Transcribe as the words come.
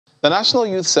The National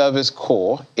Youth Service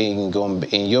Corps in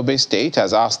Yobe State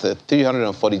has asked the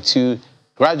 342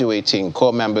 graduating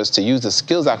Corps members to use the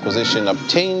skills acquisition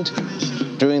obtained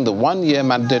during the one-year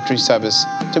mandatory service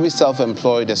to be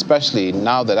self-employed, especially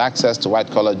now that access to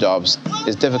white-collar jobs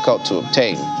is difficult to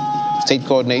obtain. State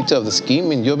coordinator of the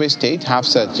scheme in Yobe State,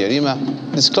 Hafsat Jerima,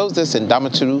 disclosed this in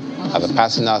Damaturu at the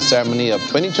passing out ceremony of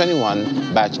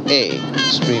 2021 Batch A,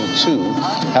 Stream 2,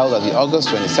 held at the August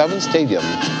 27th Stadium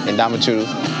in Damaturu.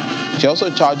 She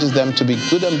also charges them to be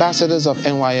good ambassadors of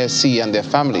NYSC and their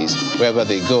families wherever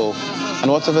they go and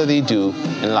whatever they do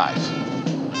in life.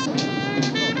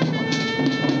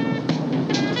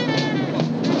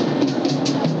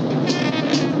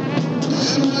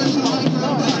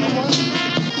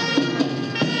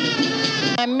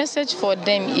 My message for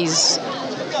them is,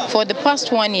 for the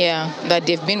past 1 year that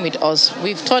they've been with us,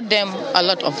 we've taught them a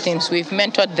lot of things, we've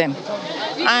mentored them.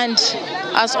 And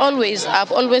as always,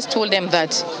 I've always told them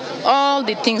that all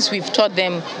the things we've taught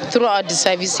them throughout the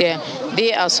service here,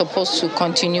 they are supposed to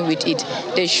continue with it.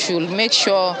 They should make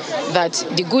sure that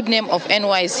the good name of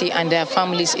NYSC and their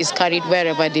families is carried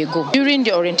wherever they go. During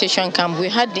the orientation camp, we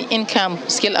had the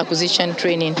in-camp skill acquisition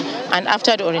training, and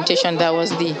after the orientation, there was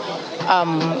the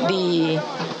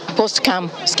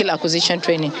post-camp skill acquisition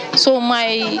training. So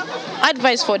my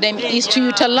advice for them is to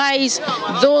utilize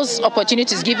those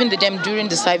opportunities given to them during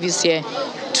the service here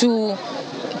to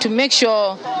make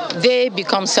sure they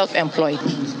become self-employed.